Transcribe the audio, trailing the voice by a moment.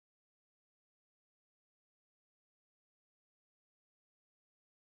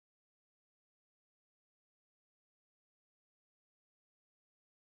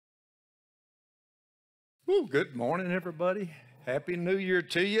Woo, good morning, everybody. Happy New Year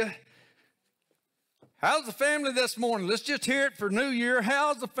to you. How's the family this morning? Let's just hear it for New Year.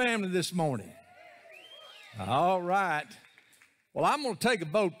 How's the family this morning? All right. Well, I'm going to take a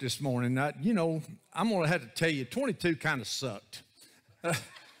vote this morning. I'm going to have to tell you, 22 kind of sucked.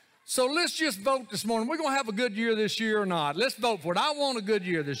 So let's just vote this morning. We're going to have a good year this year or not. Let's vote for it. I want a good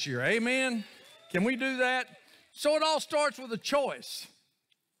year this year. Amen? Can we do that? So it all starts with a choice.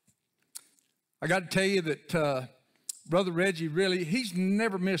 I got to tell you that Brother Reggie he's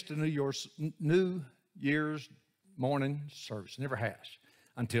never missed a New Year's morning service. Never has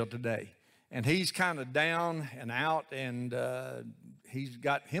until today. And he's kind of down and out, and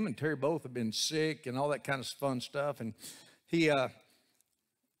him and Terry both have been sick and all that kind of fun stuff. And he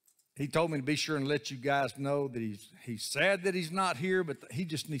told me to be sure and let you guys know that he's sad that he's not here, but he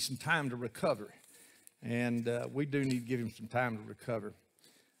just needs some time to recover. And we do need to give him some time to recover.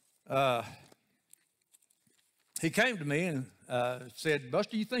 He came to me and said,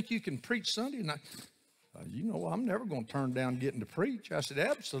 "Buster, you think you can preach Sunday?" And I'm never going to turn down getting to preach. I said,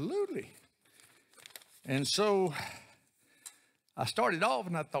 "Absolutely." And so I started off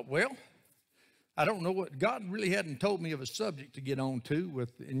and I thought, well, I don't know what God really hadn't told me of a subject to get on to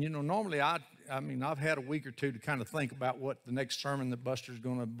with. And, normally I've had a week or two to kind of think about what the next sermon that Buster's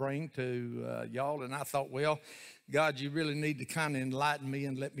going to bring to y'all. And I thought, well, God, you really need to kind of enlighten me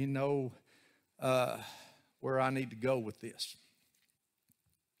and let me know where I need to go with this.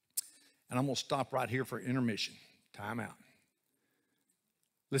 And I'm going to stop right here for intermission. Time out.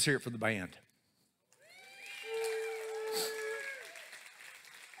 Let's hear it for the band.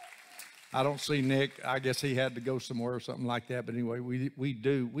 I don't see Nick. I guess he had to go somewhere or something like that. But anyway,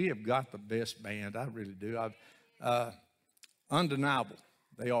 we have got the best band. I really do. Undeniable.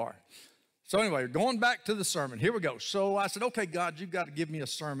 They are. So anyway, going back to the sermon, here we go. So I said, okay, God, you've got to give me a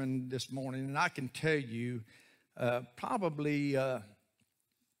sermon this morning. And I can tell you, I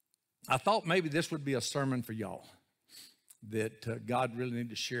thought maybe this would be a sermon for y'all, that God really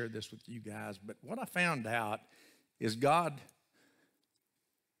needed to share this with you guys. But what I found out is God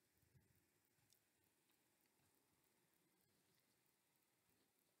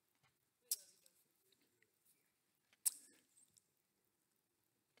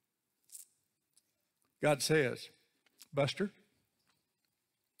says, "Buster,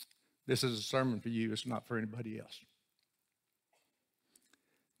 this is a sermon for you. It's not for anybody else."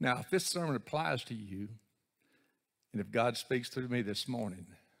 Now, if this sermon applies to you, and if God speaks through me this morning,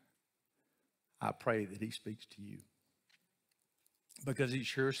 I pray that he speaks to you. Because he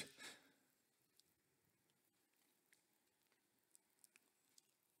sure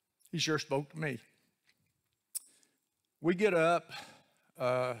spoke to me. We get up,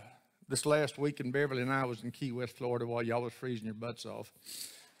 this last week in Beverly and I was in Key West, Florida while y'all was freezing your butts off.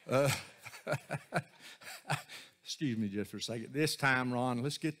 Excuse me just for a second. This time, Ron,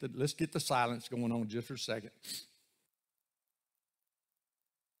 let's get the silence going on just for a second.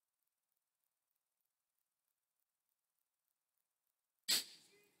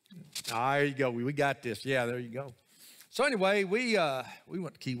 There you go. We got this. Yeah, there you go. So anyway, we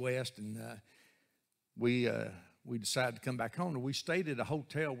went to Key West and we decided to come back home, and we stayed at a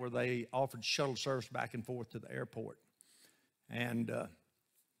hotel where they offered shuttle service back and forth to the airport. And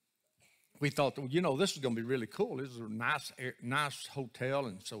we thought, this was going to be really cool. This was a nice hotel,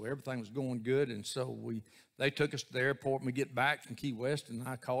 and so everything was going good. And so they took us to the airport, and we get back from Key West, and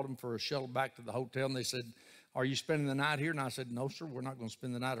I called them for a shuttle back to the hotel, and they said, "Are you spending the night here?" And I said, "No, sir, we're not going to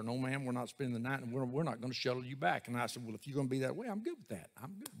spend the night." Or, "No, ma'am, we're not spending the night, and we're not going to shuttle you back." And I said, "Well, if you're going to be that way, I'm good with that.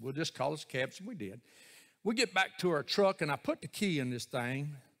 I'm good. We'll just call us a cab." So we did. We get back to our truck, and I put the key in this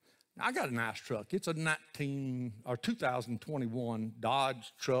thing. Now, I got a nice truck. It's a 2021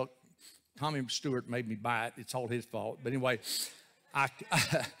 Dodge truck. Tommy Stewart made me buy it. It's all his fault. But anyway, I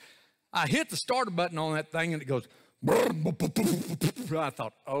hit the starter button on that thing, and it goes. I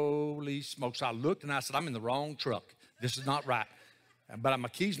thought, holy smokes. I looked, and I said, I'm in the wrong truck. This is not right. But my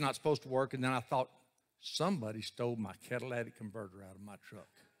key's not supposed to work. And then I thought, somebody stole my catalytic converter out of my truck.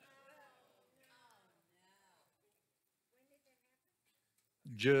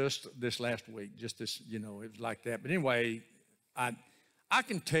 Just this last week, it was like that. But anyway, I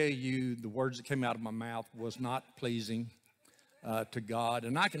can tell you the words that came out of my mouth was not pleasing to God.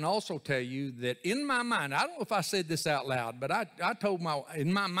 And I can also tell you that in my mind, I don't know if I said this out loud, but I told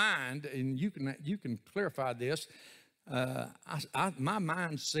in my mind, and you can clarify this, my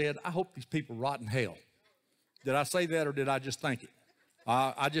mind said, I hope these people rot in hell. Did I say that, or did I just think it?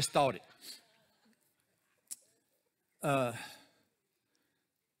 I just thought it.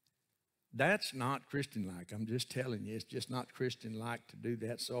 That's not Christian-like. I'm just telling you, it's just not Christian-like to do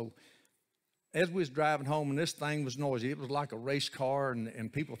that. So as we was driving home, and this thing was noisy. It was like a race car,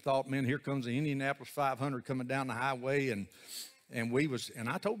 and people thought, man, here comes the Indianapolis 500 coming down the highway, and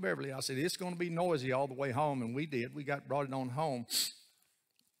I told Beverly, I said, it's going to be noisy all the way home, and we did. We brought it on home,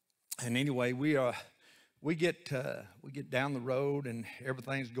 and anyway, we get down the road, and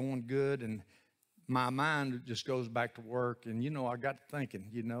everything's going good, and my mind just goes back to work, and I got to thinking,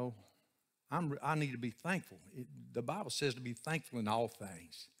 I need to be thankful. The Bible says to be thankful in all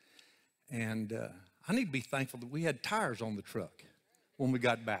things. And I need to be thankful that we had tires on the truck when we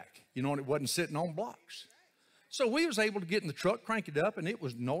got back, and it wasn't sitting on blocks. So we was able to get in the truck, crank it up, and it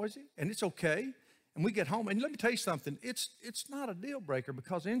was noisy, and it's okay. And we get home, and let me tell you something, it's not a deal breaker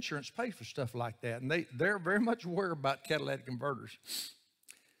because insurance pays for stuff like that, and they're very much aware about catalytic converters.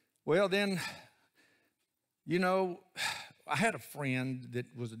 Well, then, I had a friend that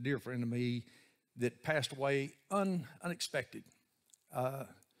was a dear friend of me that passed away unexpected.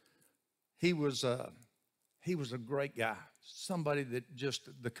 He was a great guy, somebody that just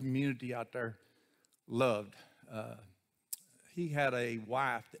the community out there loved. He had a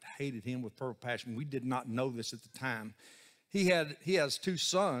wife that hated him with fervent passion. We did not know this at the time. He has two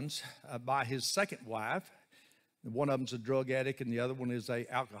sons by his second wife. One of them's a drug addict and the other one is an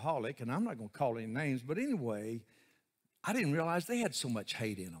alcoholic. And I'm not going to call any names, but anyway, I didn't realize they had so much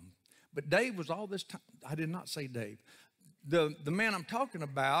hate in them. But Dave was all this time. I did not say Dave. The man I'm talking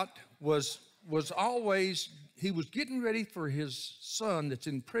about was always, he was getting ready for his son that's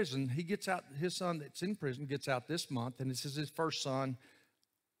in prison. He gets out, his son that's in prison gets out this month, and this is his first son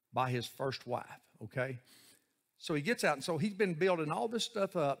by his first wife, okay? So he gets out, and so he's been building all this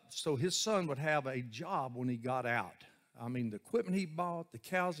stuff up so his son would have a job when he got out. I mean, the equipment he bought, the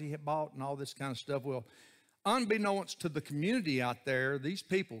cows he had bought, and all this kind of stuff. Well, unbeknownst to the community out there, these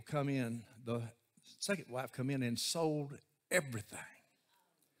people come in, the second wife come in and sold everything.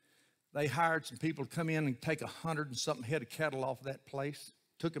 They hired some people to come in and take 100 and something head of cattle off that place,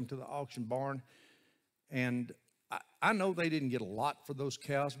 took them to the auction barn. And I know they didn't get a lot for those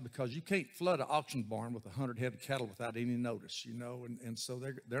cows because you can't flood an auction barn with 100 head of cattle without any notice, and so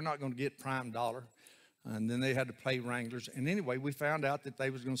they're not going to get prime dollar. And then they had to pay wranglers. And anyway, we found out that they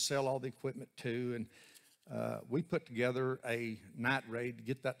was going to sell all the equipment too. And we put together a night raid to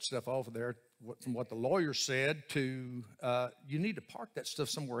get that stuff off of there. From what the lawyer said to, you need to park that stuff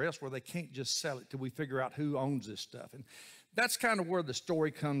somewhere else where they can't just sell it till we figure out who owns this stuff. And that's kind of where the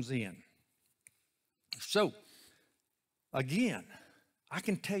story comes in. So, again, I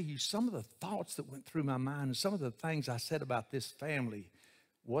can tell you some of the thoughts that went through my mind and some of the things I said about this family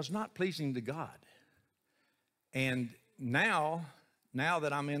was not pleasing to God. And now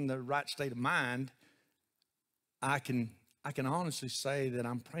that I'm in the right state of mind, I can honestly say that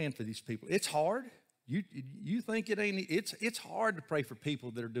I'm praying for these people. It's hard. You think it ain't? It's hard to pray for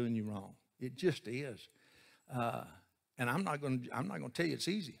people that are doing you wrong. It just is. And I'm not going to tell you it's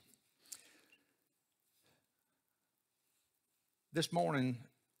easy. This morning,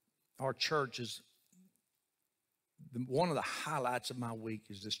 our church is one of the highlights of my week.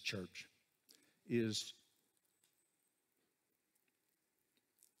 Is this church is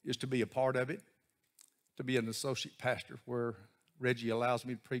to be a part of it. To be an associate pastor where Reggie allows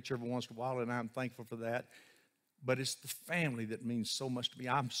me to preach every once in a while, and I'm thankful for that. But it's the family that means so much to me.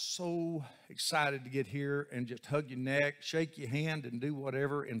 I'm so excited to get here and just hug your neck, shake your hand, and do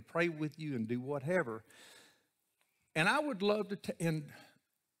whatever, and pray with you and do whatever. And I would love to, and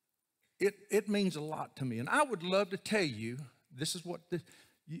it means a lot to me. And I would love to tell you, this is what, a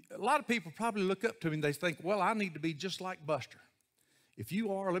lot of people probably look up to me and they think, well, I need to be just like Buster. If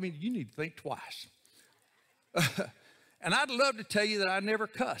you are, you need to think twice. And I'd love to tell you that I never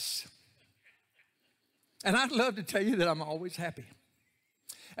cuss. And I'd love to tell you that I'm always happy.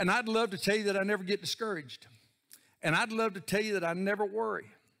 And I'd love to tell you that I never get discouraged. And I'd love to tell you that I never worry.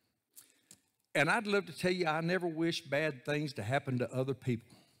 And I'd love to tell you I never wish bad things to happen to other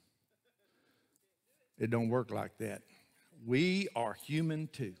people. It don't work like that. We are human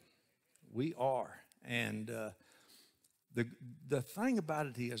too. We are. And the thing about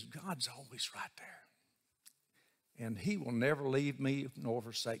it is God's always right there. And he will never leave me nor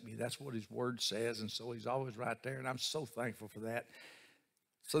forsake me. That's what his word says. And so he's always right there. And I'm so thankful for that.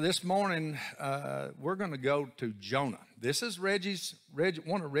 So this morning, we're going to go to Jonah. This is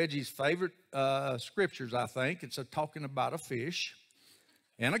one of Reggie's favorite scriptures, I think. It's talking about a fish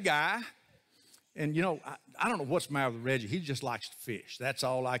and a guy. And, I don't know what's the matter with Reggie. He just likes to fish. That's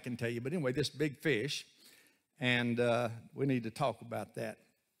all I can tell you. But anyway, this big fish. And we need to talk about that.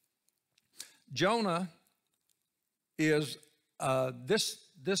 Jonah is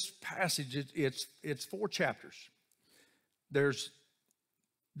this passage, it's 4 chapters. There's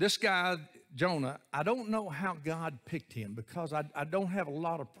this guy Jonah, I don't know how God picked him because I don't have a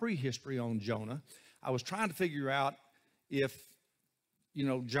lot of prehistory on Jonah. I was trying to figure out if,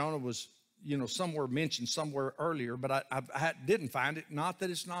 Jonah was, somewhere mentioned somewhere earlier, but I didn't find it. Not that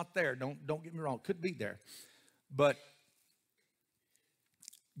it's not there. Don't get me wrong. It could be there. But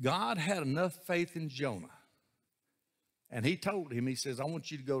God had enough faith in Jonah. And he told him, he says, I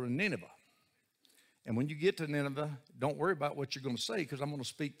want you to go to Nineveh. And when you get to Nineveh, don't worry about what you're going to say because I'm going to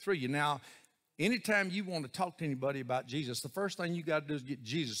speak through you. Now, anytime you want to talk to anybody about Jesus, the first thing you got to do is get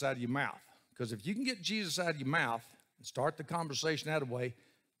Jesus out of your mouth. Because if you can get Jesus out of your mouth and start the conversation that way,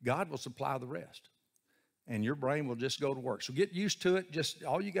 God will supply the rest. And your brain will just go to work. So get used to it. Just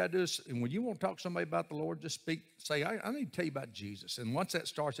all you got to do is, and when you want to talk to somebody about the Lord, just say, I need to tell you about Jesus. And once that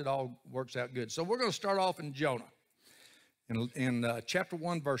starts, it all works out good. So we're going to start off in Jonah. In chapter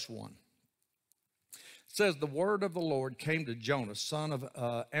 1, verse 1. It says, the word of the Lord came to Jonah, son of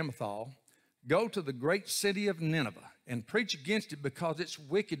Amittai, go to the great city of Nineveh and preach against it because its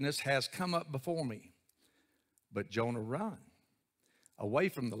wickedness has come up before me. But Jonah ran away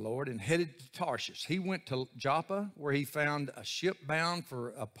from the Lord and headed to Tarshish. He went to Joppa where he found a ship bound for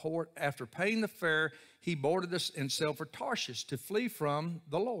a port. After paying the fare, he boarded us and sailed for Tarshish to flee from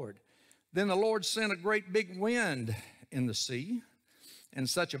the Lord. Then the Lord sent a great big wind in the sea, and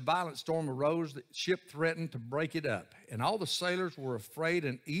such a violent storm arose that the ship threatened to break it up. And all the sailors were afraid,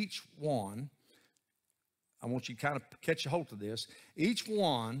 and each one, I want you to kind of catch a hold of this, each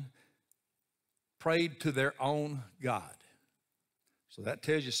one prayed to their own God. So that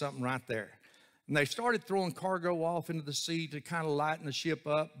tells you something right there. And they started throwing cargo off into the sea to kind of lighten the ship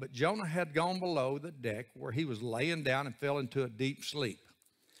up, but Jonah had gone below the deck where he was laying down and fell into a deep sleep.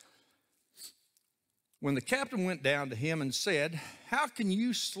 When the captain went down to him and said, how can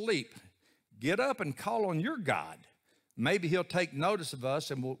you sleep? Get up and call on your God. Maybe he'll take notice of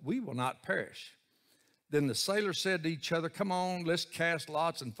us and we will not perish. Then the sailors said to each other, come on, let's cast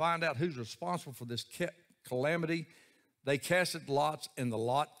lots and find out who's responsible for this calamity. They casted lots and the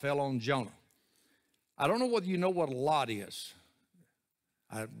lot fell on Jonah. I don't know whether you know what a lot is.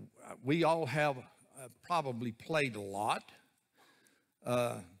 We all have probably played a lot.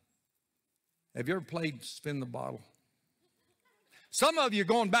 Have you ever played Spin the Bottle? Some of you are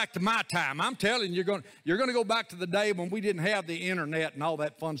going back to my time. I'm telling you, you're going to go back to the day when we didn't have the internet and all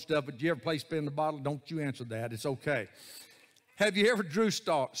that fun stuff. But you ever play Spin the Bottle? Don't you answer that. It's okay. Have you ever drew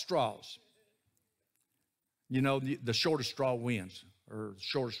straws? You know, the shortest straw wins or the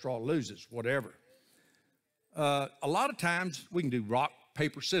shortest straw loses, whatever. A lot of times we can do rock,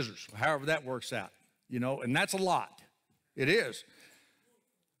 paper, scissors, however that works out, and that's a lot. It is.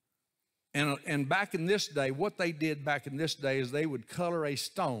 And back in this day, what they did back in this day is they would color a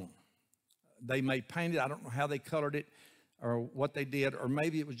stone. They may paint it. I don't know how they colored it or what they did, or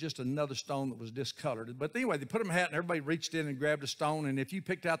maybe it was just another stone that was discolored. But anyway, they put them in a hat and everybody reached in and grabbed a stone, and if you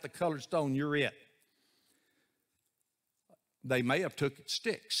picked out the colored stone, you're it. They may have took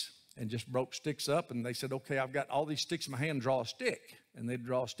sticks and just broke sticks up, and they said, okay, I've got all these sticks in my hand, draw a stick. And they'd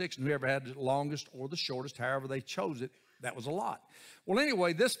draw sticks, and whoever had the longest or the shortest, however they chose it, that was a lot. Well,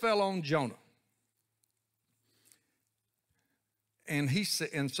 anyway, this fell on Jonah. And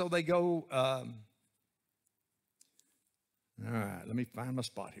so they go, all right, let me find my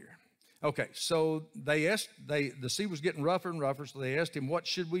spot here. Okay, so the sea was getting rougher and rougher, so they asked him, what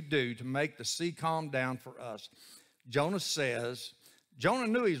should we do to make the sea calm down for us? Jonah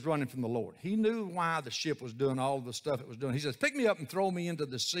knew he was running from the Lord. He knew why the ship was doing all the stuff it was doing. He says, pick me up and throw me into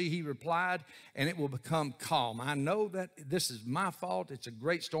the sea, he replied, and it will become calm. I know that this is my fault. It's a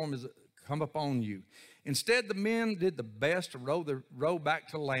great storm has come upon you. Instead, the men did the best to row back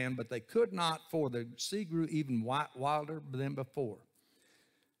to land, but they could not, for the sea grew even wilder than before.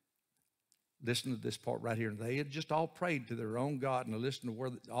 Listen to this part right here. They had just all prayed to their own God, and listen to where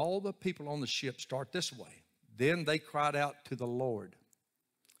all the people on the ship start this way. Then they cried out to the Lord.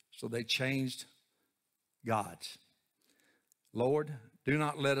 So they changed gods. Lord, do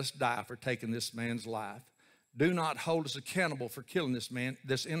not let us die for taking this man's life. Do not hold us accountable for killing this man,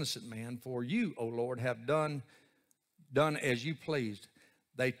 this innocent man, for you, O Lord, have done as you pleased.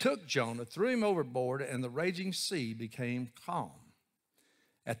 They took Jonah, threw him overboard, and the raging sea became calm.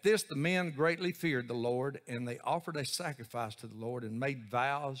 At this, the men greatly feared the Lord, and they offered a sacrifice to the Lord and made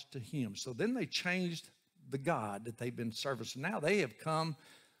vows to him. So then they changed the God that they've been serving. So now they have come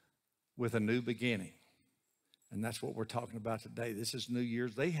with a new beginning. And that's what we're talking about today. This is New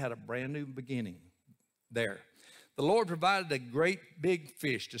Year's. They had a brand new beginning there. The Lord provided a great big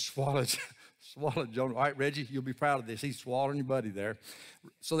fish to swallow Jonah. All right, Reggie, you'll be proud of this. He's swallowing your buddy there.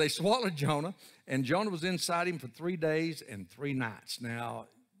 So they swallowed Jonah, and Jonah was inside him for 3 days and 3 nights. Now,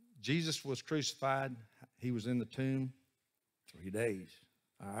 Jesus was crucified. He was in the tomb 3 days.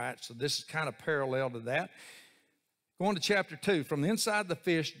 All right, so this is kind of parallel to that. Going to chapter 2, from the inside the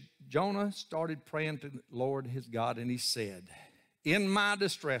fish, Jonah started praying to the Lord his God, and he said, in my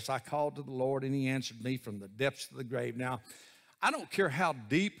distress, I called to the Lord, and he answered me from the depths of the grave. Now, I don't care how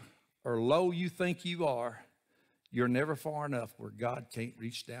deep or low you think you are, you're never far enough where God can't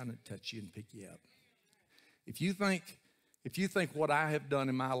reach down and touch you and pick you up. If you think what I have done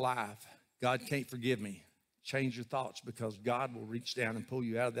in my life, God can't forgive me, change your thoughts, because God will reach down and pull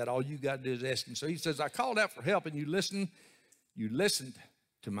you out of that. All you got to do is ask him. So he says, I called out for help, and you listened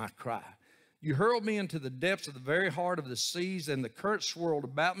to my cry. You hurled me into the depths of the very heart of the seas, and the current swirled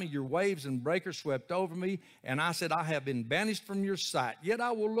about me. Your waves and breakers swept over me, and I said, I have been banished from your sight, yet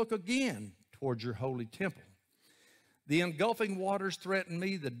I will look again towards your holy temple. The engulfing waters threatened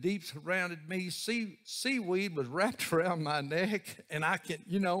me. The deeps surrounded me. Seaweed was wrapped around my neck, and I can,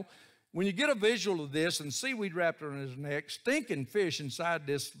 when you get a visual of this, and seaweed wrapped around his neck, stinking fish inside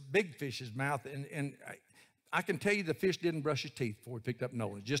this big fish's mouth, and I can tell you the fish didn't brush his teeth before he picked up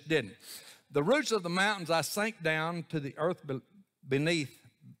Noah. It just didn't. The roots of the mountains I sank down to the earth beneath,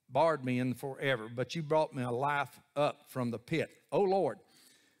 barred me in forever, but you brought me a life up from the pit. O Lord,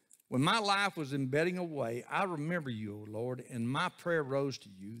 when my life was embedding away, I remember you, O Lord, and my prayer rose to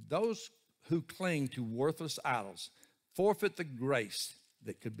you. Those who cling to worthless idols forfeit the grace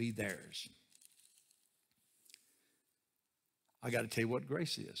that could be theirs. I got to tell you what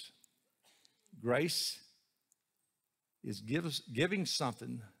grace is. Grace is giving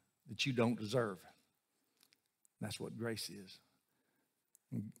something that you don't deserve. That's what grace is.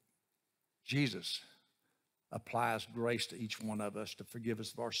 And Jesus applies grace to each one of us to forgive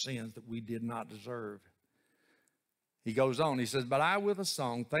us of our sins that we did not deserve. He goes on, he says, but I with a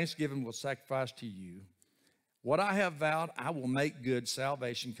song, thanksgiving will sacrifice to you. What I have vowed, I will make good.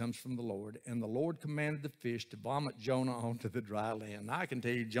 Salvation comes from the Lord. And the Lord commanded the fish to vomit Jonah onto the dry land. Now, I can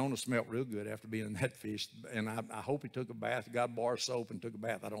tell you, Jonah smelled real good after being in that fish. And I hope he took a bath, got a bar of soap and took a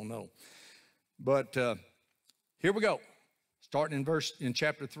bath. I don't know. But here we go. Starting in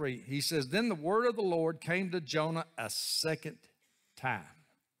chapter 3. He says, then the word of the Lord came to Jonah a second time.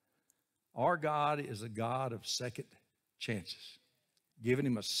 Our God is a God of second chances. Giving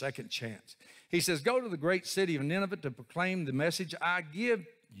him a second chance. He says, go to the great city of Nineveh to proclaim the message I give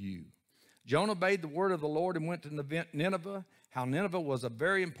you. Jonah obeyed the word of the Lord and went to Nineveh. How Nineveh was a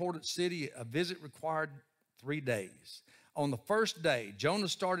very important city. A visit required 3 days. On the first day, Jonah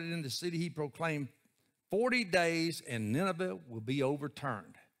started in the city. He proclaimed 40 days and Nineveh will be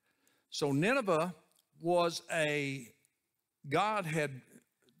overturned. So Nineveh was God had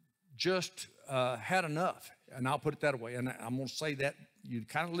just had enough. And I'll put it that way. And I'm going to say that. You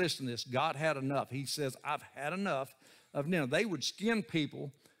kind of listen to this. God had enough. He says, I've had enough of Nineveh. They would skin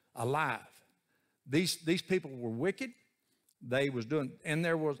people alive. These people were wicked. They was doing, and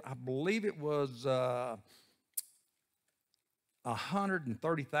there was, I believe it was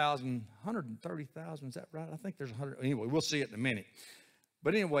 130,000. 130,000, is that right? I think there's 100. Anyway, we'll see it in a minute.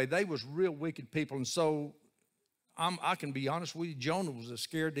 But anyway, they was real wicked people. And so I can be honest with you, Jonah was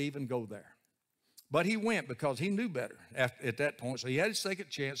scared to even go there. But he went because he knew better at that point. So he had his second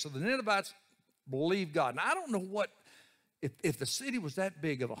chance. So the Ninevites believed God. Now, I don't know what, if the city was that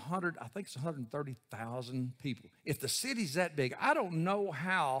big of 100, I think it's 130,000 people. If the city's that big, I don't know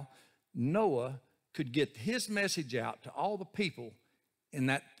how Noah could get his message out to all the people in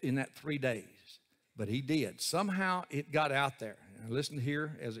that 3 days. But he did. Somehow it got out there. And listen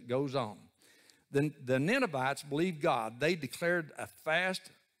here as it goes on. The Ninevites believed God. They declared a fast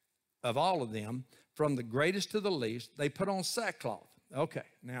of all of them, from the greatest to the least. They put on sackcloth. Okay,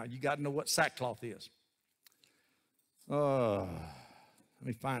 now you got to know what sackcloth is. Let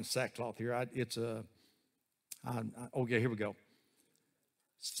me find sackcloth here. Okay, here we go.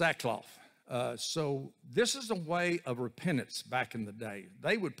 Sackcloth. So this is a way of repentance back in the day.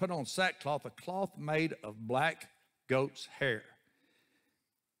 They would put on sackcloth, a cloth made of black goat's hair.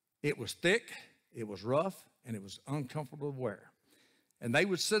 It was thick, it was rough, and it was uncomfortable to wear. And they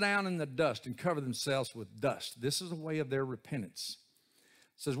would sit down in the dust and cover themselves with dust. This is a way of their repentance.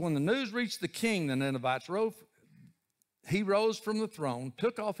 It says, when the news reached the king, the Ninevites he rose from the throne,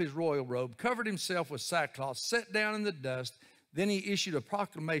 took off his royal robe, covered himself with sackcloth, sat down in the dust. Then he issued a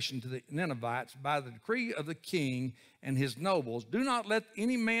proclamation to the Ninevites by the decree of the king and his nobles, do not let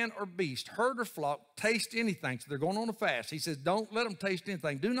any man or beast, herd or flock, taste anything. So they're going on a fast. He says, don't let them taste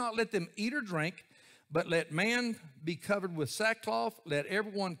anything. Do not let them eat or drink. But let man be covered with sackcloth. Let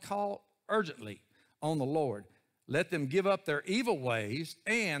everyone call urgently on the Lord. Let them give up their evil ways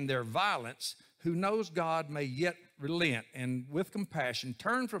and their violence. Who knows God may yet relent and with compassion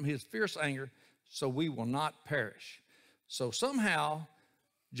turn from his fierce anger so we will not perish. So somehow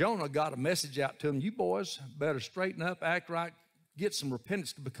Jonah got a message out to him. You boys better straighten up, act right, get some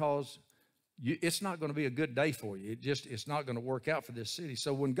repentance, because it's not going to be a good day for you. It's not going to work out for this city.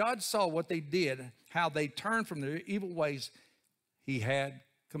 So when God saw what they did, how they turned from their evil ways, he had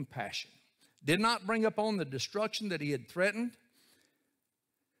compassion. Did not bring upon the destruction that he had threatened.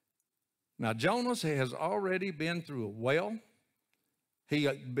 Now, Jonah has already been through a whale. He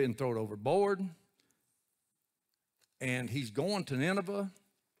had been thrown overboard. And he's going to Nineveh.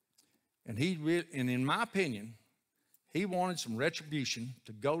 And in my opinion, he wanted some retribution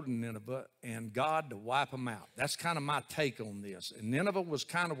to go to Nineveh and God to wipe them out. That's kind of my take on this. And Nineveh was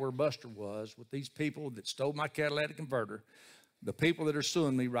kind of where Buster was with these people that stole my catalytic converter, the people that are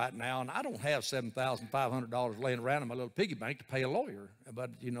suing me right now. And I don't have $7,500 laying around in my little piggy bank to pay a lawyer.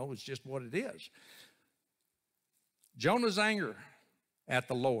 But, it's just what it is. Jonah's anger at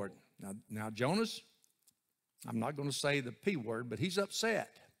the Lord. Now Jonah's, I'm not going to say the P word, but he's upset.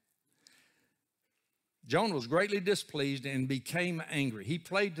 Jonah was greatly displeased and became angry. He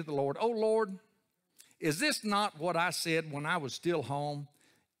prayed to the Lord, "Oh Lord, is this not what I said when I was still home?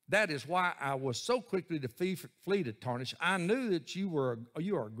 That is why I was so quickly to flee to Tarshish. I knew that you are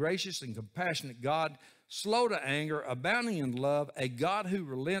a gracious and compassionate God, slow to anger, abounding in love, a God who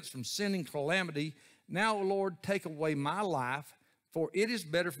relents from sending calamity. Now, Lord, take away my life, for it is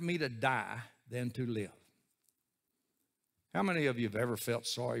better for me to die than to live." How many of you have ever felt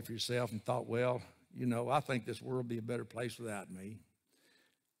sorry for yourself and thought, well, I think this world would be a better place without me?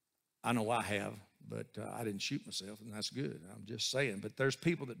 I know I have, but I didn't shoot myself, and that's good. I'm just saying. But there's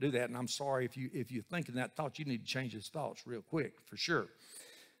people that do that, and I'm sorry if you're thinking that thought, you need to change those thoughts real quick, for sure. It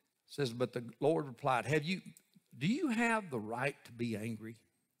says, but the Lord replied, do you have the right to be angry?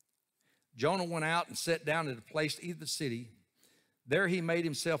 Jonah went out and sat down at a place to eat the city. There he made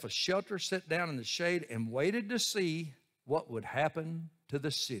himself a shelter, sat down in the shade, and waited to see what would happen to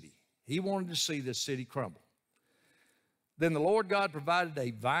the city. He wanted to see this city crumble. Then the Lord God provided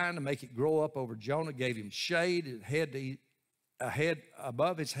a vine to make it grow up over Jonah, gave him shade, a head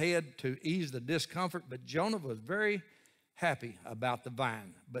above his head to ease the discomfort. But Jonah was very happy about the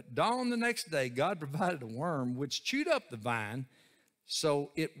vine. But dawn the next day, God provided a worm which chewed up the vine,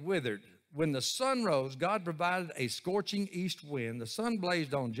 so it withered. When the sun rose, God provided a scorching east wind. The sun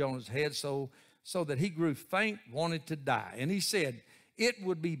blazed on Jonah's head so that he grew faint, wanted to die. And he said, "It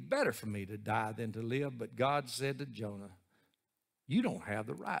would be better for me to die than to live." But God said to Jonah, "You don't have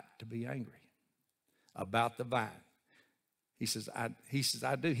the right to be angry about the vine." He says,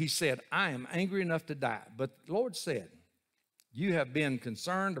 I do. He said, "I am angry enough to die." But the Lord said, "You have been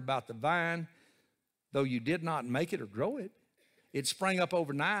concerned about the vine, though you did not make it or grow it. It sprang up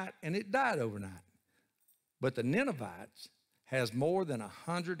overnight and it died overnight. But the Ninevites has more than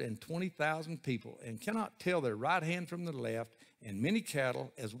 120,000 people and cannot tell their right hand from the left, and many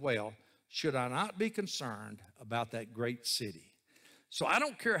cattle as well. Should I not be concerned about that great city?" So I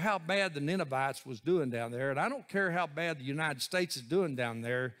don't care how bad the Ninevites was doing down there, and I don't care how bad the United States is doing down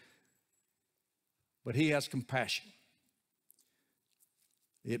there, but he has compassion.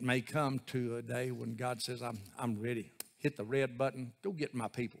 It may come to a day when God says, I'm ready. Hit the red button, go get my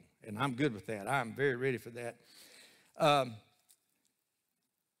people. And I'm good with that. I'm very ready for that. I'm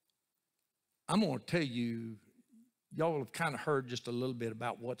going to tell you, y'all have kind of heard just a little bit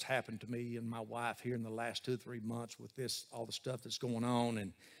about what's happened to me and my wife here in the last 2 or 3 months with this, all the stuff that's going on.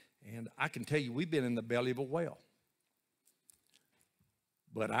 And I can tell you, we've been in the belly of a whale.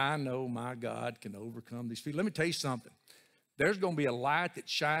 But I know my God can overcome these fears. Let me tell you something. There's going to be a light that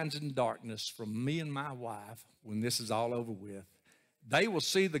shines in darkness from me and my wife when this is all over with. They will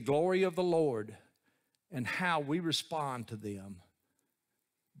see the glory of the Lord and how we respond to them.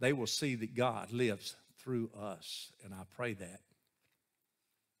 They will see that God lives through us, and I pray that.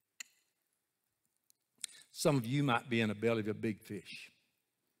 Some of you might be in the belly of a big fish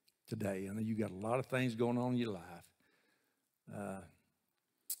today. I know you got a lot of things going on in your life.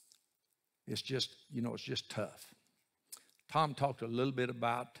 It's just tough. Tom talked a little bit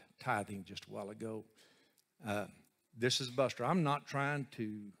about tithing just a while ago. This is Buster. I'm not trying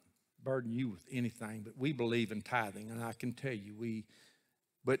to burden you with anything, but we believe in tithing, and I can tell you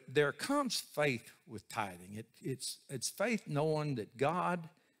but there comes faith with tithing. It's faith knowing that God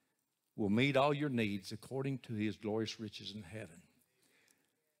will meet all your needs according to his glorious riches in heaven.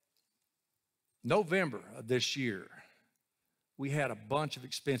 November of this year, we had a bunch of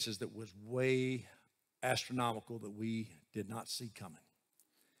expenses that was way astronomical that we did not see coming.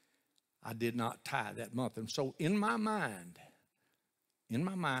 I did not tithe that month. And so in my mind,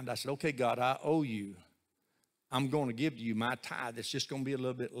 I said, okay, God, I owe you I'm going to give you my tithe. It's just going to be a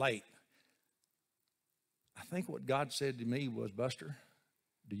little bit late. I think what God said to me was, Buster,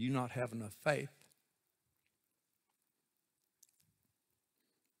 do you not have enough faith?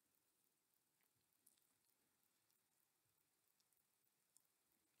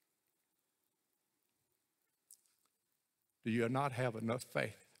 Do you not have enough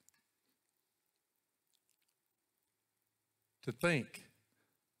faith to think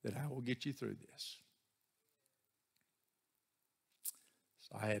that I will get you through this?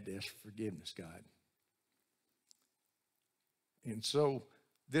 So I had to ask for forgiveness, God. And so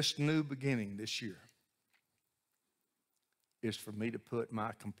this new beginning this year is for me to put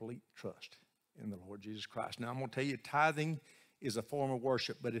my complete trust in the Lord Jesus Christ. Now, I'm going to tell you, tithing is a form of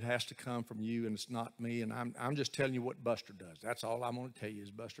worship, but it has to come from you, and it's not me. And I'm just telling you what Buster does. That's all I'm going to tell you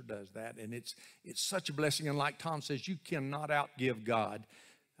is Buster does that. And it's such a blessing. And like Tom says, you cannot outgive God.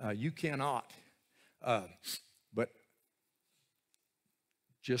 You cannot. But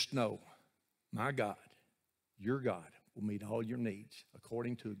just know, my God, your God, will meet all your needs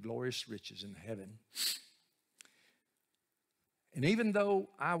according to glorious riches in heaven. And even though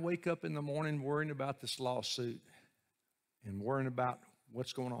I wake up in the morning worrying about this lawsuit and worrying about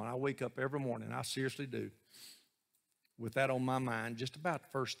what's going on, I wake up every morning, I seriously do, with that on my mind, just about the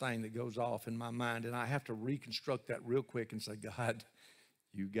first thing that goes off in my mind, and I have to reconstruct that real quick and say, God,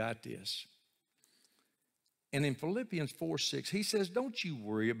 you got this. And in Philippians 4:6, he says, don't you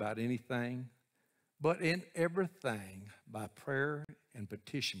worry about anything, but in everything, by prayer and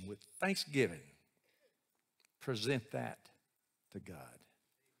petition with thanksgiving, present that to God.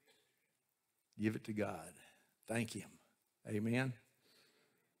 Give it to God. Thank him. Amen.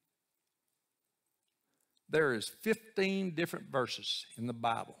 There is 15 different verses in the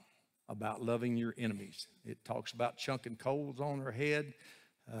Bible about loving your enemies. It talks about chunking coals on their head.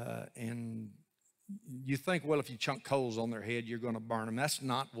 And you think, well, if you chunk coals on their head, you're going to burn them. That's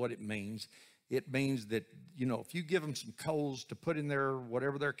not what it means. It means that, if you give them some coals to put in their,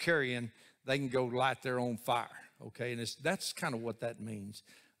 whatever they're carrying, they can go light their own fire, okay? And that's kind of what that means.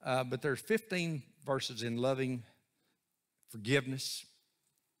 But there's 15 verses in loving forgiveness.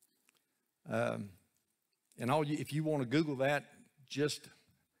 And if you want to Google that, just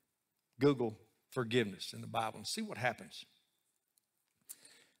Google forgiveness in the Bible and see what happens.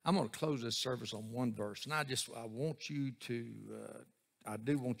 I'm going to close this service on one verse, and I want you to, I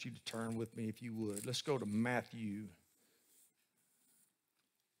do want you to turn with me if you would. Let's go to Matthew.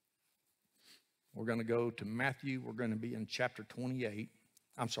 We're going to go to Matthew. We're going to be in chapter 28.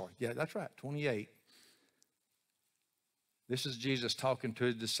 I'm sorry. Yeah, that's right, 28. This is Jesus talking to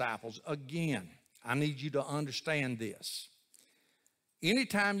his disciples. Again, I need you to understand this.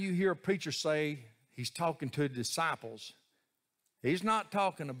 Anytime you hear a preacher say he's talking to the disciples, he's not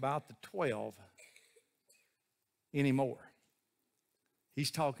talking about the 12 anymore. He's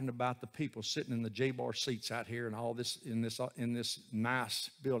talking about the people sitting in the J-bar seats out here and all this in this nice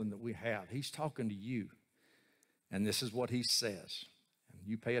building that we have. He's talking to you. And this is what he says. And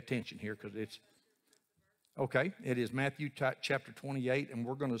you pay attention here because it's, okay, it is Matthew chapter 28, and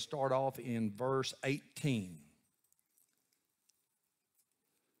we're going to start off in verse 18.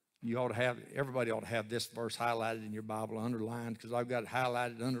 Everybody ought to have this verse highlighted in your Bible, underlined, because I've got it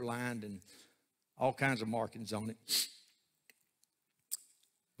highlighted, underlined, and all kinds of markings on it.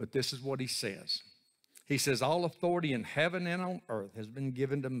 But this is what he says. He says, all authority in heaven and on earth has been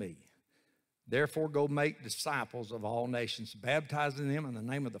given to me. Therefore, go make disciples of all nations, baptizing them in the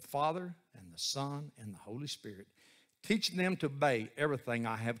name of the Father and the Son and the Holy Spirit, teaching them to obey everything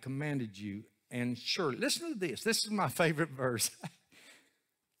I have commanded you. And surely, listen to this. This is my favorite verse.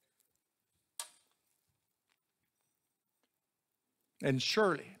 And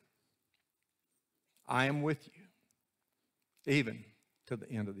surely, I am with you, even to the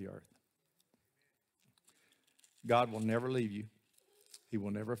end of the earth. God will never leave you. He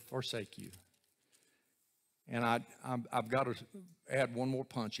will never forsake you. And I've got to add one more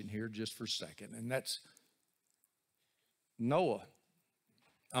punch in here just for a second, and that's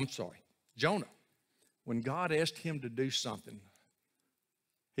Jonah. When God asked him to do something,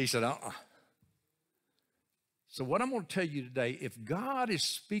 he said, So what I'm going to tell you today, if God is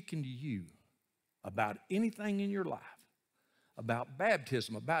speaking to you about anything in your life, about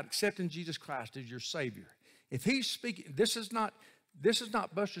baptism, about accepting Jesus Christ as your Savior, if he's speaking, this is not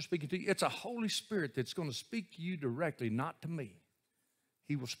Buster speaking to you. It's a Holy Spirit that's going to speak to you directly, not to me.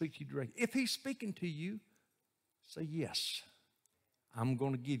 He will speak to you directly. If he's speaking to you, say, yes, I'm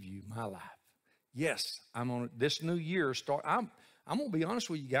going to give you my life. Yes, I'm on this new year start. I'm going to be honest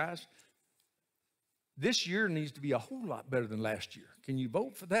with you guys. This year needs to be a whole lot better than last year. Can you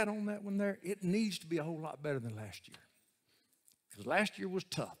vote for that on that one there? It needs to be a whole lot better than last year. Because last year was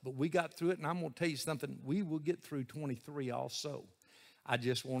tough, but we got through it, and I'm going to tell you something. We will get through 23 also. I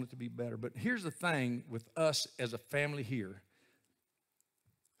just want it to be better. But here's the thing with us as a family here.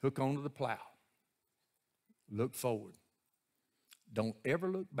 Hook onto the plow. Look forward. Don't ever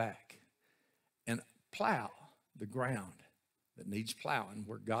look back. And plow the ground that needs plowing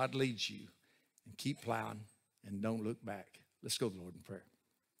where God leads you. And keep plowing and don't look back. Let's go to the Lord in prayer.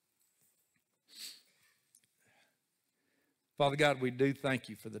 Father God, we do thank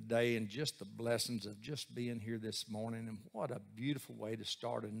you for the day and just the blessings of just being here this morning. And what a beautiful way to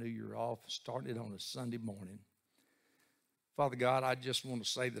start a new year off, starting it on a Sunday morning. Father God, I just want to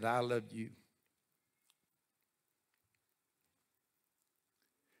say that I love you.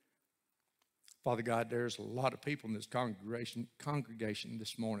 Father God, there's a lot of people in this congregation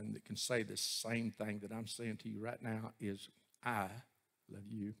this morning that can say the same thing that I'm saying to you right now is, I love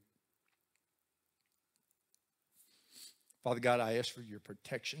you. Father God, I ask for your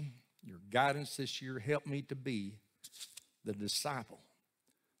protection, your guidance this year. Help me to be the disciple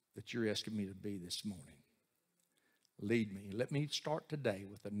that you're asking me to be this morning. Lead me. Let me start today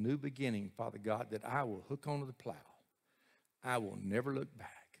with a new beginning, Father God, that I will hook onto the plow. I will never look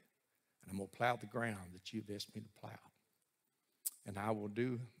back. And I'm going to plow the ground that you've asked me to plow. And I will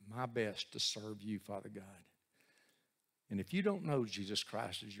do my best to serve you, Father God. And if you don't know Jesus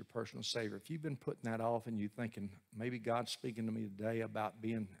Christ as your personal Savior, if you've been putting that off and you're thinking, maybe God's speaking to me today about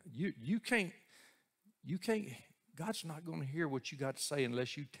being, you can't, God's not going to hear what you got to say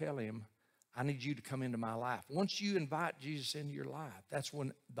unless you tell him, I need you to come into my life. Once you invite Jesus into your life, that's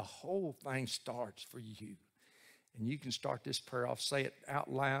when the whole thing starts for you. And you can start this prayer off, say it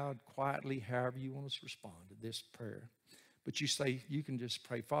out loud, quietly, however you want us to respond to this prayer. But you can just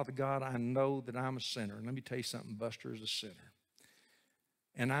pray, Father God, I know that I'm a sinner. And let me tell you something, Buster is a sinner.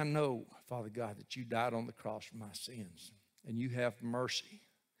 And I know, Father God, that you died on the cross for my sins. And you have mercy,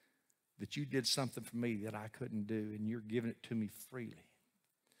 that you did something for me that I couldn't do, and you're giving it to me freely.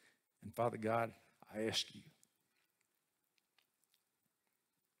 And Father God, I ask you,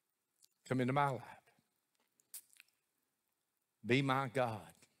 come into my life. Be my God.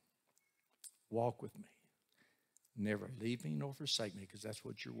 Walk with me. Never leave me nor forsake me, because that's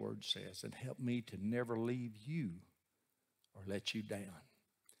what your word says. And help me to never leave you or let you down.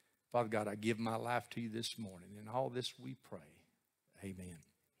 Father God, I give my life to you this morning. In all this we pray. Amen.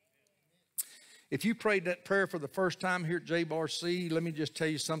 If you prayed that prayer for the first time here at JBRC, let me just tell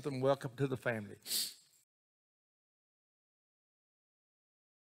you something. Welcome to the family.